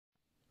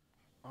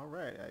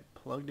Alright, I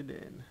plugged it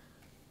in.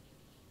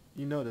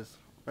 You notice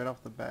right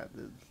off the bat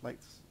the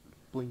light's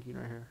blinking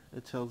right here.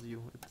 It tells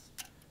you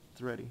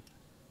it's ready.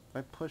 If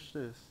I push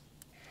this,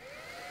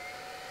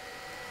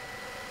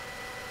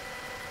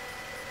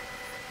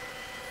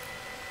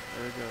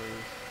 there it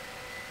goes.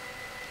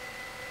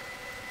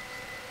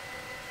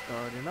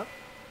 Starting up.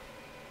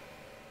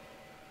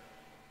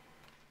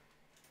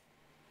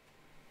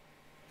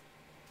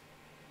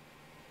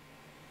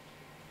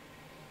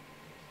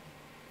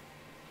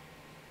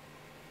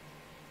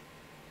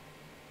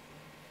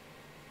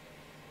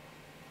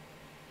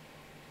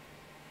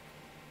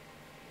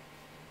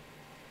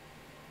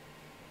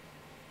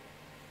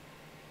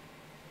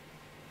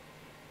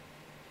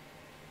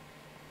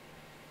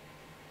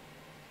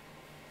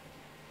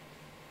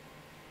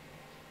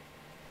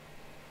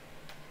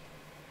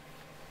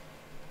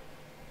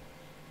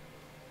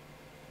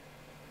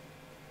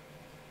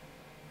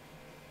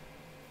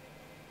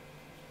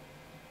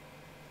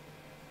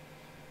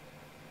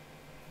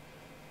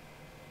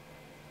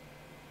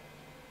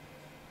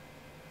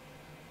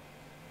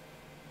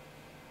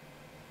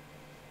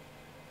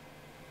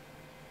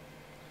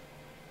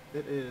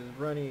 It is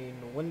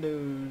running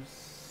Windows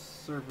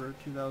Server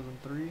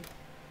 2003.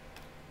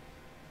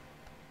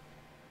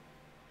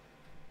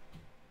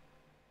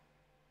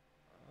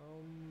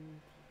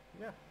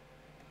 Yeah,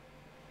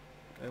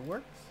 it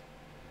works.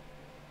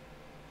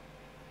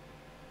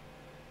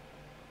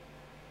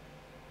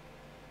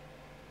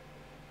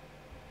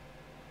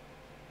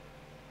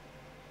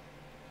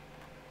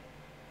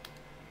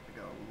 I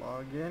gotta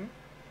log in.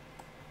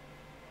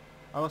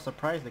 I was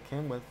surprised it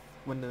came with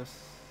Windows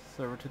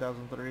Server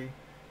 2003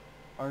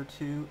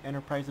 R2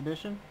 Enterprise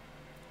Edition.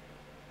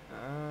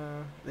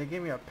 They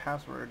gave me a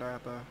password. I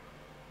have to.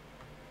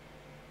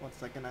 1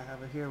 second, I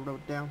have it here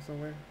wrote down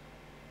somewhere.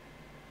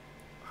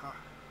 Ah.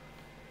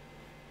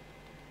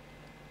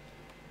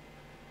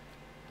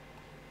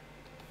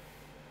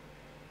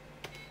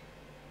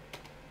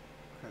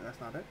 Okay, that's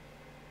not it.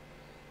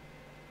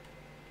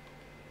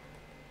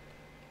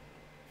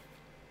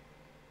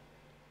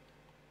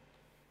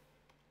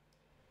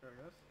 There it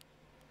goes.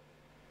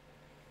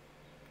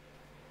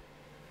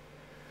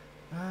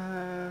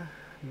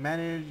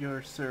 Manage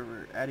your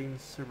server, adding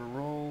server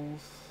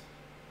roles.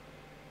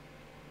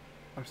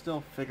 I'm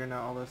still figuring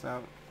out all this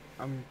out.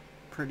 I'm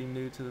pretty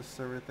new to the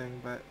server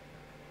thing, but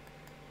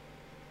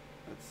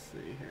let's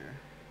see here.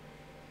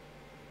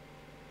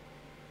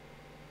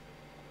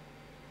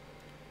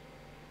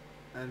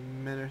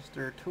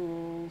 Administer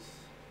tools.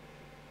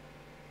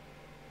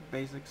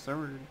 Basic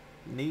server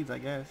needs, I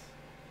guess.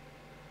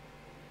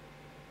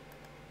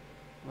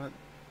 But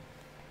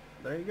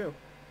there you go.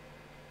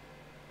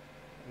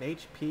 An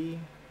HP.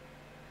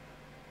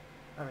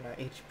 I mean, not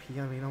HP.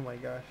 I mean, oh my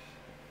gosh.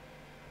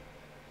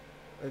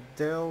 A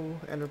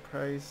Dell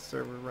Enterprise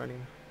server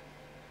running.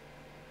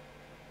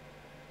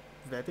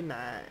 Very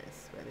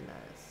nice. Very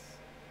nice.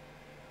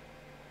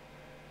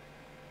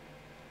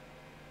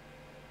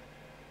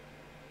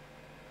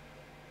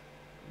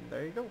 And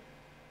there you go.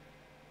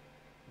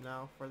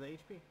 Now for the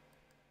HP.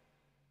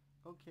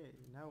 Okay,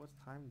 now it's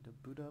time to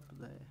boot up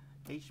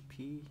the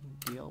HP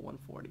DL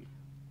 140.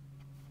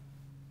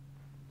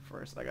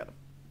 First, I gotta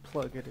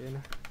plug it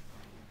in.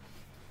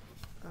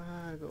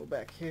 Go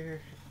back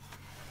here.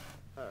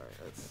 Alright,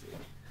 let's see.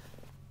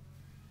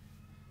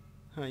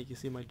 You can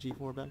see my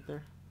G4 back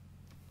there.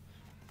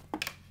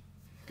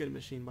 Good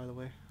machine, by the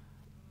way.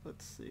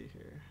 Let's see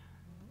here.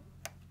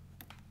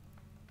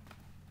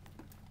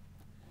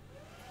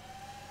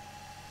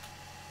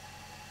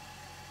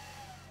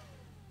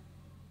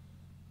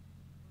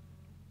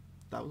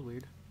 That was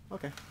weird.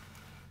 Okay.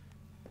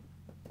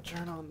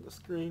 Turn on the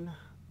screen.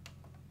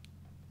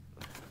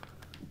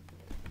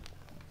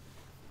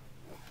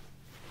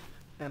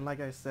 And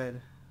like I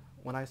said,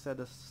 when I said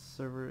the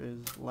server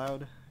is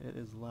loud, it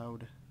is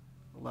loud.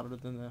 Louder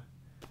than the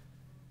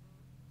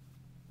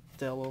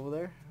Dell over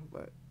there.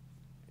 But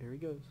here he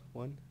goes.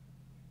 1,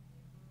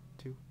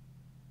 2,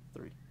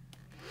 3.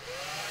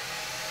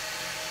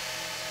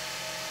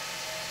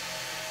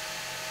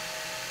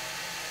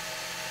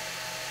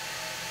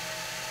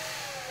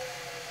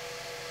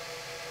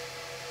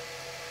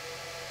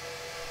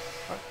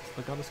 Alright, let's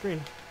look on the screen.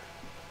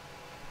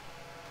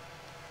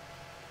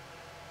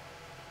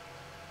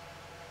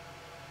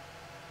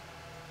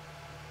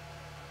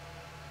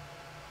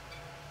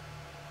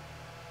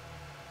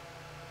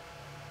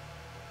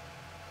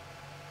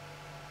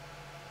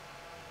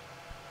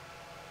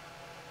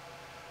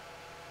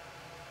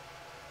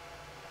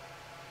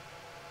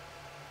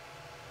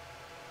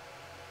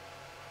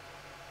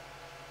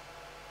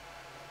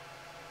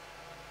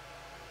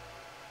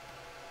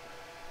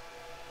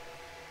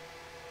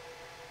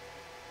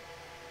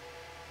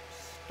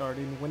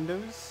 Starting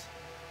Windows.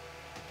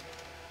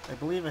 I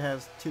believe it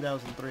has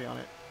 2003 on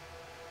it.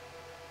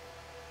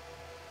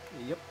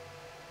 Yep.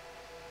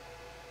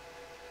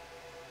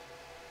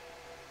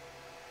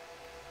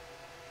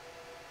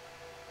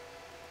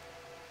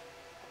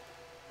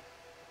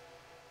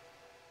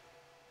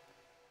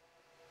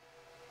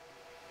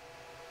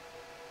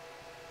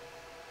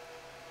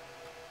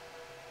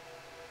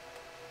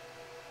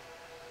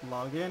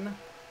 Log in.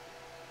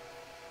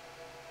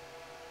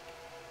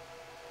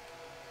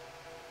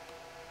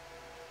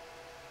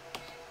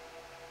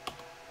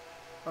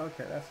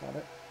 Okay, that's not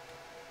it.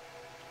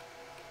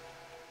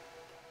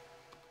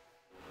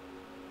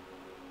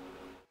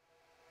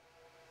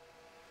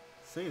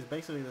 See, it's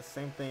basically the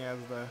same thing as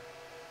the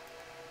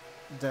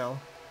Dell.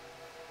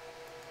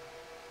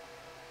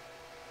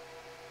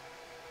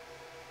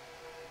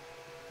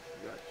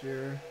 Got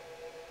your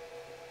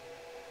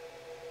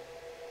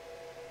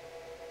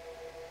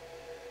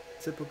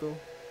typical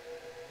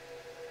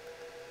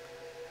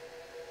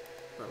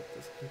about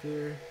this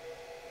computer.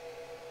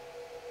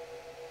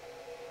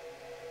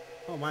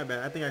 Oh, my bad.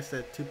 I think I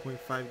said 2.5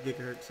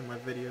 gigahertz in my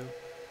video,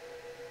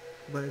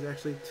 but it's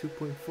actually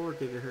 2.4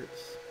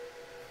 gigahertz.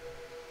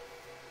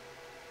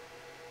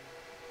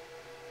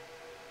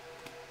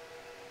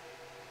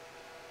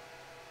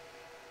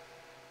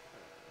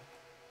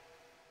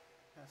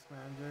 Task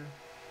manager.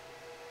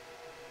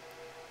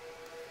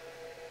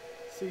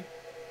 See,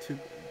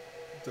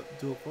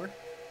 dual core.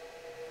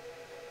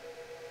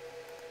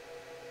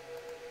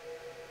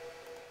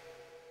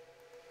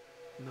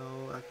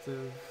 No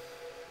active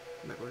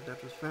network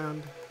adapters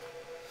found.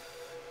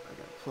 I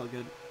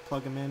gotta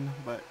plug them in,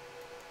 but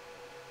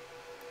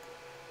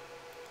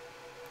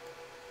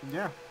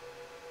yeah.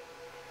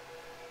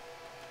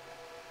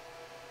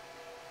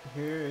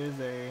 Here is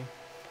a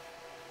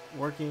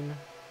working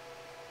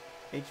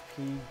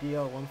HP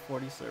DL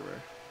 140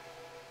 server.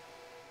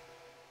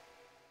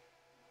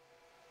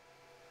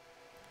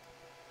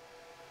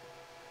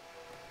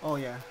 Oh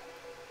yeah.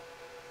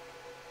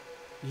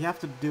 You have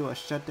to do a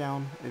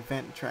shutdown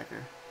event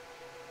tracker.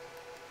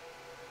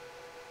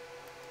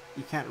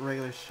 You can't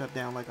regular shut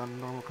down like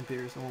on normal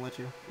computers. It won't let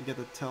you. You get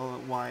to tell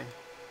it why.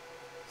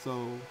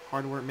 So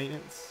hardware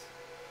maintenance,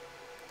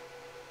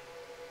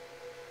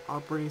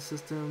 operating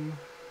system,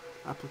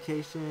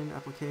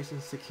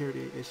 application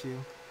security issue.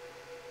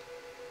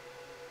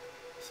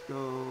 Let's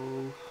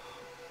go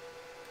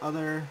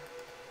other,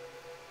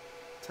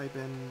 type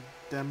in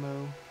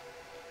demo.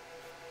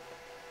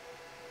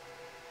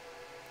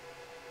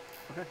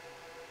 Okay.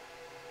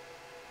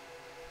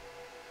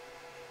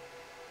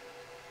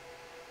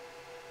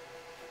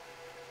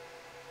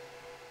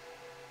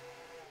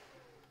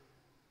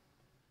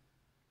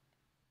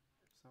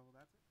 So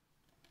that's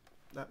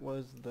it. That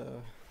was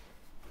the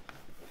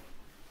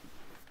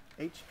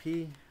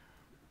HP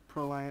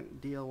ProLiant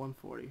DL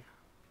 140.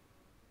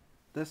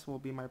 This will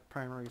be my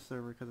primary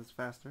server because it's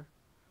faster.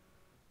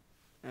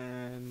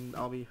 And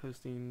I'll be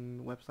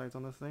hosting websites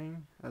on this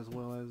thing, as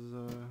well as,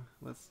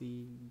 let's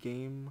see,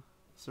 game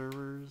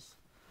servers.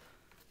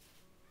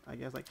 I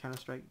guess like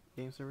Counter-Strike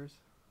game servers.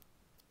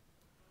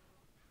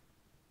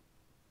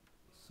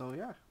 So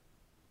yeah.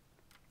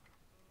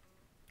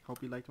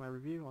 Hope you liked my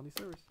review on these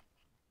servers.